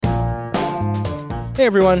Hey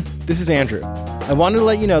everyone, this is Andrew. I wanted to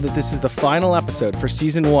let you know that this is the final episode for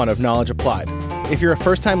Season 1 of Knowledge Applied. If you're a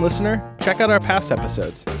first-time listener, check out our past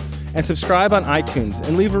episodes. And subscribe on iTunes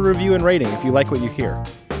and leave a review and rating if you like what you hear.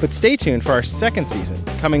 But stay tuned for our second season,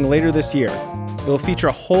 coming later this year. It'll feature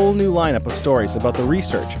a whole new lineup of stories about the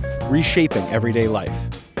research reshaping everyday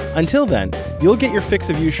life. Until then, you'll get your fix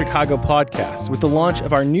of UChicago podcasts with the launch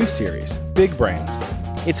of our new series, Big Brains.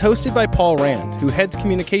 It's hosted by Paul Rand, who heads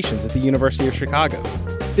communications at the University of Chicago.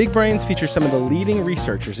 Big Brains features some of the leading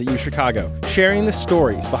researchers at UChicago, sharing the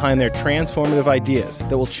stories behind their transformative ideas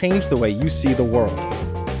that will change the way you see the world.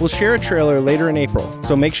 We'll share a trailer later in April,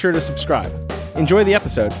 so make sure to subscribe. Enjoy the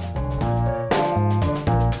episode.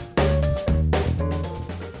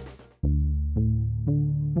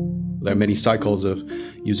 There are many cycles of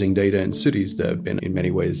using data in cities that have been in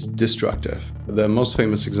many ways destructive. The most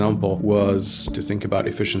famous example was to think about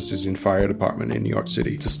efficiencies in fire department in New York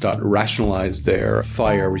City to start rationalize their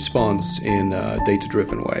fire response in a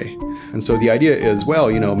data-driven way. And so the idea is,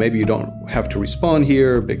 well, maybe you don't have to respond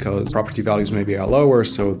here because property values maybe are lower,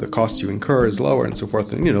 so the cost you incur is lower and so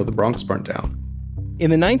forth. And, the Bronx burnt down.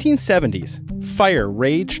 In the 1970s, fire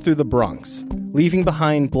raged through the Bronx, leaving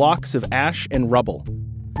behind blocks of ash and rubble.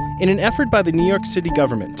 In an effort by the New York City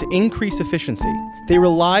government to increase efficiency, they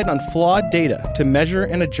relied on flawed data to measure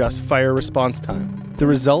and adjust fire response time. The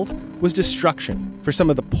result was destruction for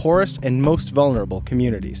some of the poorest and most vulnerable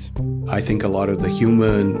communities. I think a lot of the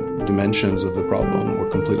human dimensions of the problem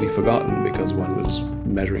were completely forgotten because one was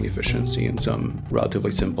measuring efficiency in some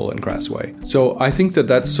relatively simple and crass way. So I think that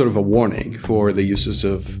that's sort of a warning for the uses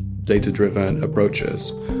of data-driven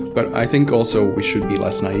approaches. But I think also we should be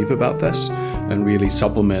less naive about this and really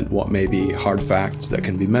supplement what may be hard facts that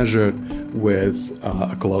can be measured with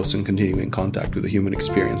a close and continuing contact with the human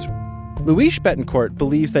experience. Luis Betancourt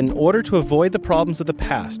believes that in order to avoid the problems of the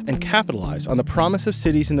past and capitalize on the promise of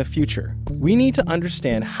cities in the future, we need to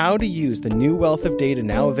understand how to use the new wealth of data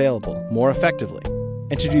now available more effectively.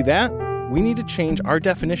 And to do that, we need to change our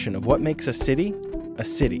definition of what makes a city a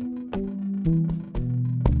city.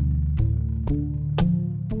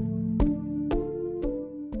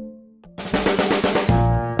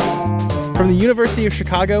 From the University of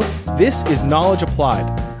Chicago, this is Knowledge Applied,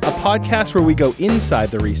 a podcast where we go inside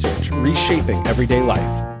the research, reshaping everyday life.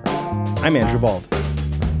 I'm Andrew Bald.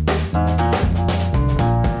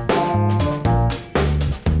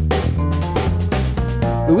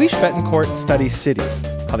 Luis Betancourt studies cities,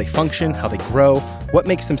 how they function, how they grow, what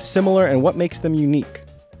makes them similar, and what makes them unique.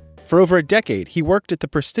 For over a decade, he worked at the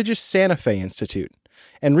prestigious Santa Fe Institute.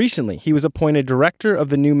 And recently, he was appointed director of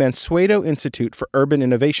the new Mansueto Institute for Urban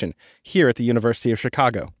Innovation here at the University of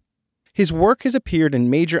Chicago. His work has appeared in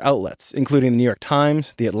major outlets, including the New York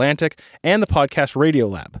Times, The Atlantic, and the podcast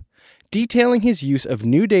Radiolab, detailing his use of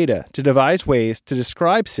new data to devise ways to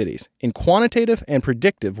describe cities in quantitative and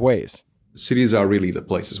predictive ways. Cities are really the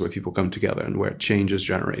places where people come together and where change is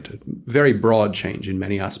generated. Very broad change in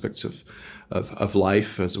many aspects of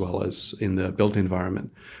life, as well as in the built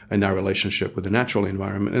environment and our relationship with the natural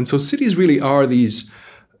environment. And so cities really are these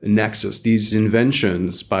nexus, these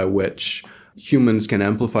inventions by which humans can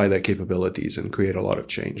amplify their capabilities and create a lot of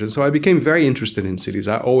change. And so I became very interested in cities.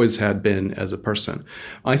 I always had been as a person.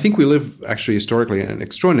 I think we live actually historically in an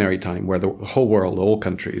extraordinary time where the whole world, all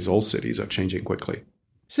countries, all cities are changing quickly.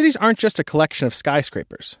 Cities aren't just a collection of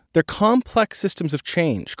skyscrapers. They're complex systems of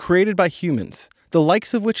change created by humans, the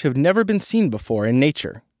likes of which have never been seen before in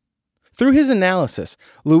nature. Through his analysis,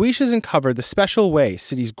 Luis has uncovered the special way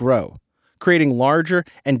cities grow, creating larger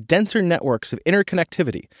and denser networks of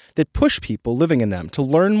interconnectivity that push people living in them to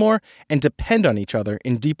learn more and depend on each other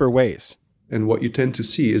in deeper ways. And what you tend to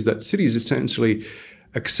see is that cities essentially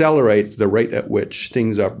accelerate the rate at which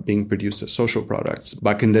things are being produced as social products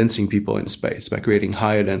by condensing people in space, by creating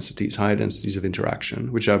higher densities of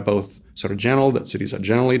interaction, which are both sort of general, that cities are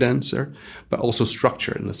generally denser, but also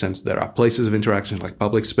structured in the sense that there are places of interaction like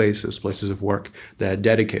public spaces, places of work that are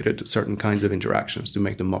dedicated to certain kinds of interactions to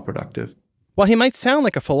make them more productive. While he might sound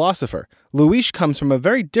like a philosopher, Luis comes from a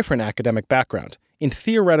very different academic background, in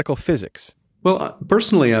theoretical physics. Well,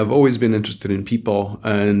 personally, I've always been interested in people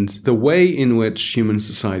and the way in which human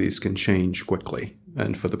societies can change quickly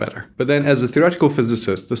and for the better. But then as a theoretical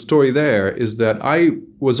physicist, the story there is that I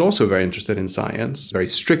was also very interested in science, very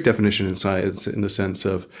strict definition in science in the sense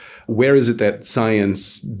of where is it that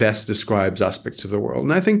science best describes aspects of the world.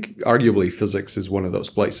 And I think arguably physics is one of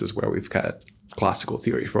those places where we've had classical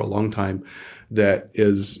theory for a long time that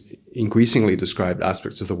is increasingly described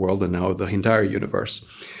aspects of the world and now of the entire universe.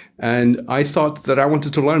 And I thought that I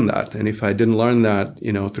wanted to learn that. And if I didn't learn that,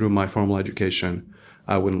 through my formal education,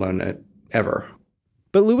 I wouldn't learn it ever.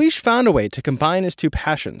 But Luis found a way to combine his two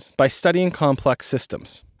passions by studying complex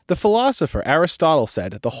systems. The philosopher Aristotle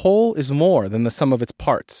said, "The whole is more than the sum of its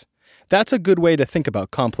parts." That's a good way to think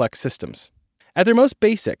about complex systems. At their most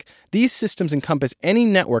basic, these systems encompass any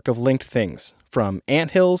network of linked things, from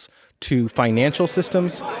anthills to financial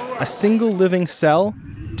systems, a single living cell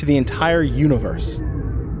to the entire universe.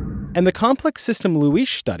 And the complex system Luis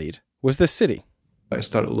studied was the city. I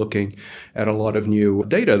started looking at a lot of new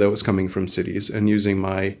data that was coming from cities and using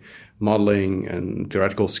my modeling and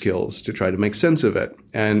theoretical skills to try to make sense of it.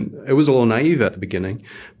 And it was a little naive at the beginning,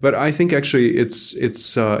 but I think actually it's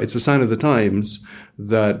a sign of the times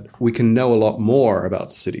that we can know a lot more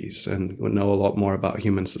about cities and know a lot more about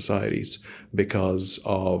human societies because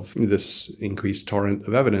of this increased torrent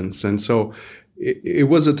of evidence. And so it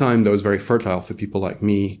was a time that was very fertile for people like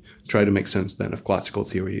me to try to make sense then of classical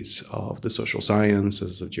theories of the social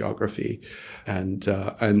sciences, of geography, and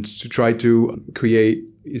to try to create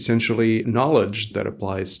essentially knowledge that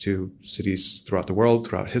applies to cities throughout the world,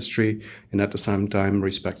 throughout history, and at the same time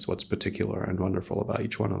respects what's particular and wonderful about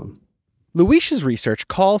each one of them. Luis's research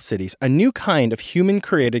calls cities a new kind of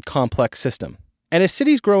human-created complex system. And as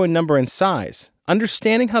cities grow in number and size,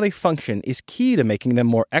 understanding how they function is key to making them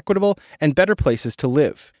more equitable and better places to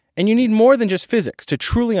live. And you need more than just physics to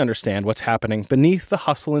truly understand what's happening beneath the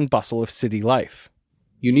hustle and bustle of city life.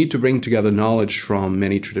 You need to bring together knowledge from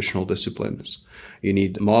many traditional disciplines. You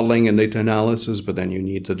need modeling and data analysis, but then you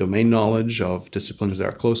need the domain knowledge of disciplines that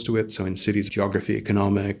are close to it. So in cities, geography,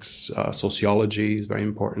 economics, sociology is very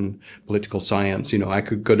important, political science. I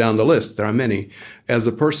could go down the list. There are many. As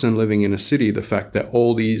a person living in a city, the fact that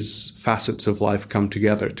all these facets of life come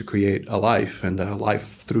together to create a life and a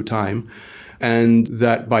life through time, and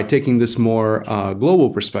that by taking this more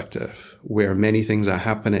global perspective, where many things are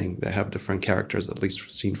happening that have different characters, at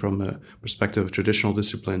least seen from a perspective of traditional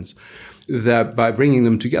disciplines, that by bringing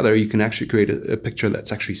them together, you can actually create a picture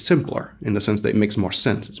that's actually simpler in the sense that it makes more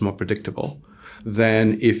sense, it's more predictable,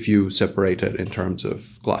 than if you separate it in terms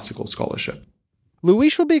of classical scholarship.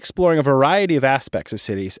 Luis will be exploring a variety of aspects of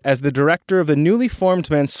cities as the director of the newly formed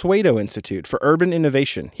Mansueto Institute for Urban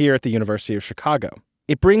Innovation here at the University of Chicago.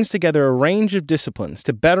 It brings together a range of disciplines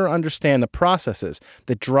to better understand the processes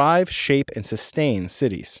that drive, shape, and sustain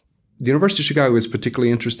cities. The University of Chicago is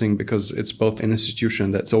particularly interesting because it's both an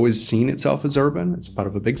institution that's always seen itself as urban, it's part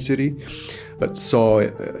of a big city, but saw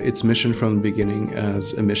its mission from the beginning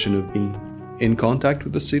as a mission of being in contact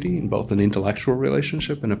with the city in both an intellectual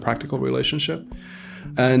relationship and a practical relationship.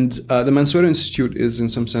 And the Mansueto Institute is in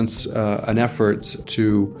some sense an effort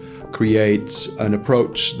to create an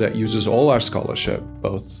approach that uses all our scholarship,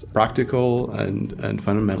 both practical and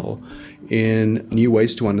fundamental, in new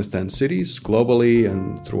ways to understand cities globally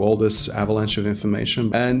and through all this avalanche of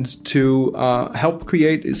information, and to help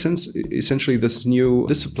create essentially this new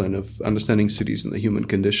discipline of understanding cities and the human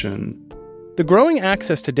condition. The growing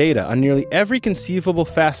access to data on nearly every conceivable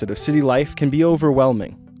facet of city life can be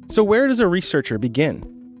overwhelming. So where does a researcher begin?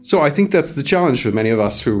 So I think that's the challenge for many of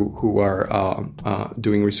us who are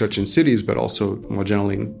doing research in cities, but also more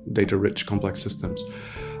generally in data-rich complex systems.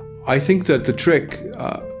 I think that the trick,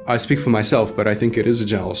 I speak for myself, but I think it is a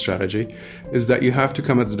general strategy, is that you have to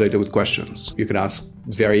come at the data with questions. You could ask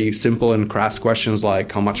very simple and crass questions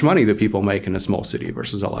like how much money do people make in a small city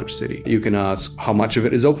versus a large city. You can ask how much of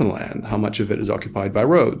it is open land, how much of it is occupied by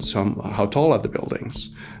roads, how tall are the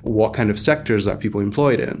buildings, what kind of sectors are people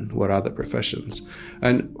employed in, what are the professions.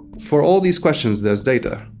 And for all these questions, there's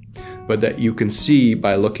data. But that you can see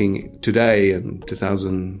by looking today in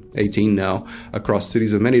 2018 now across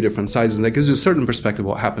cities of many different sizes, and that gives you a certain perspective of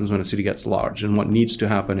what happens when a city gets large and what needs to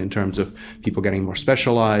happen in terms of people getting more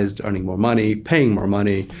specialized, earning more money, paying more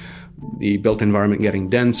money, the built environment getting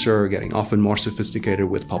denser, getting often more sophisticated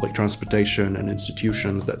with public transportation and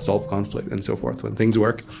institutions that solve conflict and so forth. When things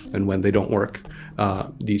work and when they don't work,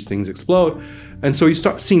 these things explode. And so you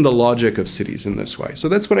start seeing the logic of cities in this way. So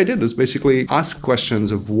that's what I did, is basically ask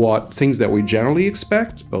questions of what things that we generally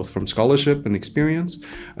expect, both from scholarship and experience,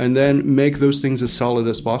 and then make those things as solid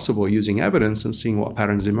as possible using evidence and seeing what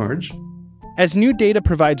patterns emerge. As new data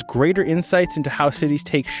provides greater insights into how cities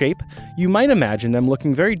take shape, you might imagine them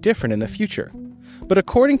looking very different in the future. But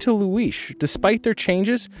according to Luis, despite their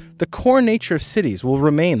changes, the core nature of cities will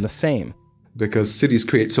remain the same. Because cities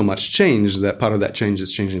create so much change that part of that change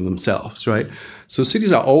is changing themselves, right? So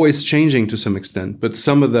cities are always changing to some extent, but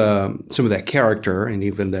some of their character and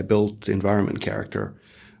even their built environment character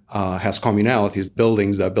has communalities,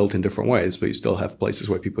 buildings that are built in different ways, but you still have places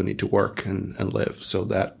where people need to work and live. So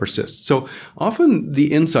that persists. So often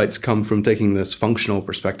the insights come from taking this functional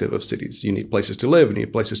perspective of cities. You need places to live, you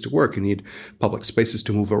need places to work, you need public spaces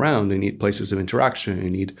to move around, you need places of interaction, you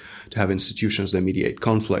need to have institutions that mediate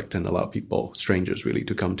conflict and allow people, strangers really,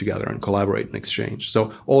 to come together and collaborate and exchange.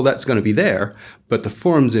 So all that's going to be there, but the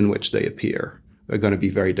forms in which they appear are going to be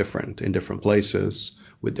very different in different places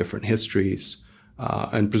with different histories.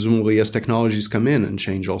 And presumably as technologies come in and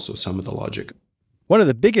change also some of the logic. One of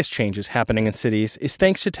the biggest changes happening in cities is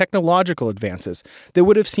thanks to technological advances that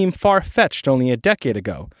would have seemed far-fetched only a decade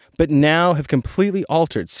ago, but now have completely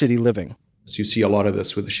altered city living. So you see a lot of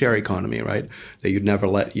this with the share economy, right? That you'd never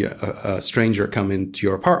let a stranger come into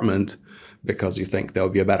your apartment because you think that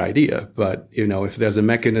would be a bad idea. But, if there's a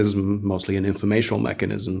mechanism, mostly an informational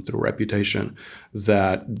mechanism through reputation,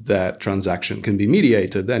 that transaction can be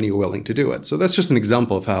mediated, then you're willing to do it. So that's just an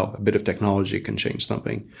example of how a bit of technology can change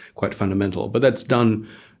something quite fundamental. But that's done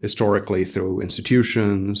historically through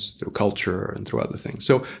institutions, through culture, and through other things.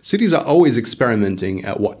 So cities are always experimenting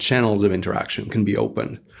at what channels of interaction can be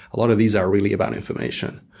opened. A lot of these are really about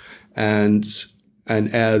information. And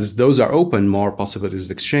as those are open, more possibilities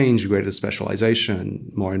of exchange, greater specialization,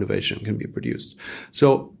 more innovation can be produced.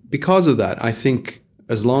 So because of that, I think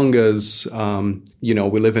as long as,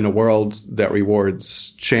 we live in a world that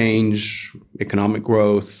rewards change, economic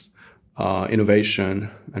growth, innovation,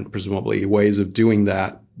 and presumably ways of doing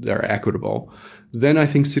that are equitable, then I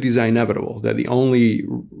think cities are inevitable. They're the only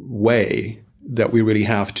way that we really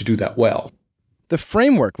have to do that well. The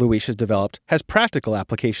framework Luis has developed has practical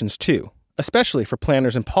applications too, especially for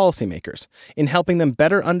planners and policymakers, in helping them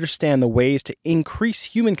better understand the ways to increase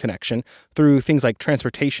human connection through things like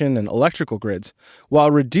transportation and electrical grids,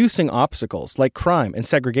 while reducing obstacles like crime and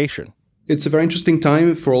segregation. It's a very interesting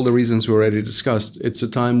time for all the reasons we already discussed. It's a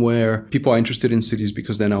time where people are interested in cities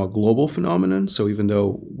because they're now a global phenomenon. So even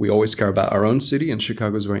though we always care about our own city, and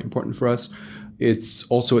Chicago is very important for us, it's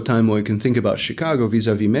also a time where we can think about Chicago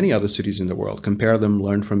vis-a-vis many other cities in the world, compare them,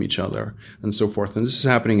 learn from each other, and so forth. And this is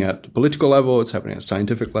happening at the political level, it's happening at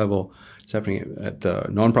scientific level, it's happening at the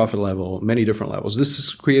nonprofit level, many different levels. This is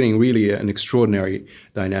creating really an extraordinary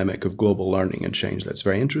dynamic of global learning and change that's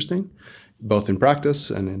very interesting, both in practice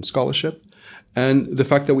and in scholarship. And the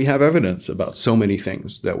fact that we have evidence about so many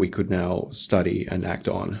things that we could now study and act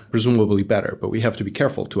on, presumably better, but we have to be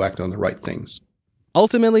careful to act on the right things.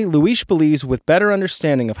 Ultimately, Luis believes with better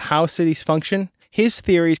understanding of how cities function, his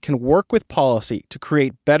theories can work with policy to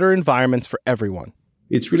create better environments for everyone.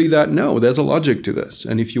 It's really that, no, there's a logic to this.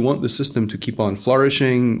 And if you want the system to keep on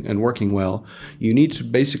flourishing and working well, you need to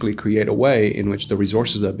basically create a way in which the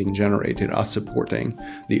resources that are being generated are supporting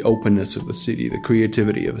the openness of the city, the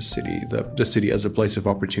creativity of a city, the city as a place of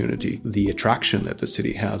opportunity, the attraction that the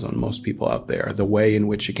city has on most people out there, the way in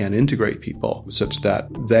which it can integrate people such that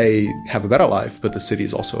they have a better life, but the city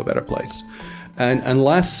is also a better place. And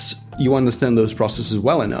unless you understand those processes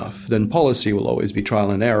well enough, then policy will always be trial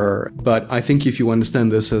and error. But I think if you understand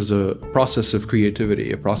this as a process of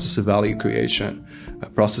creativity, a process of value creation, a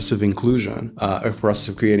process of inclusion, a process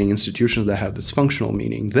of creating institutions that have this functional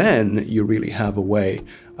meaning, then you really have a way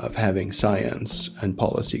of having science and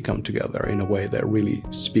policy come together in a way that really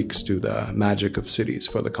speaks to the magic of cities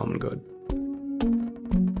for the common good.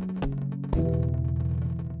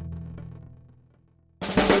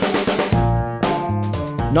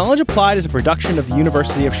 Knowledge Applied is a production of the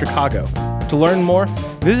University of Chicago. To learn more,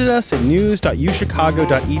 visit us at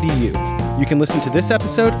news.uchicago.edu. You can listen to this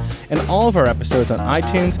episode and all of our episodes on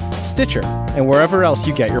iTunes, Stitcher, and wherever else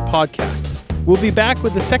you get your podcasts. We'll be back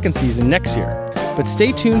with the second season next year, but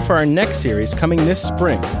stay tuned for our next series coming this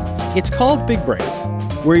spring. It's called Big Brains,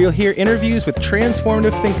 where you'll hear interviews with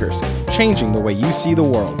transformative thinkers changing the way you see the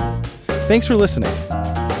world. Thanks for listening.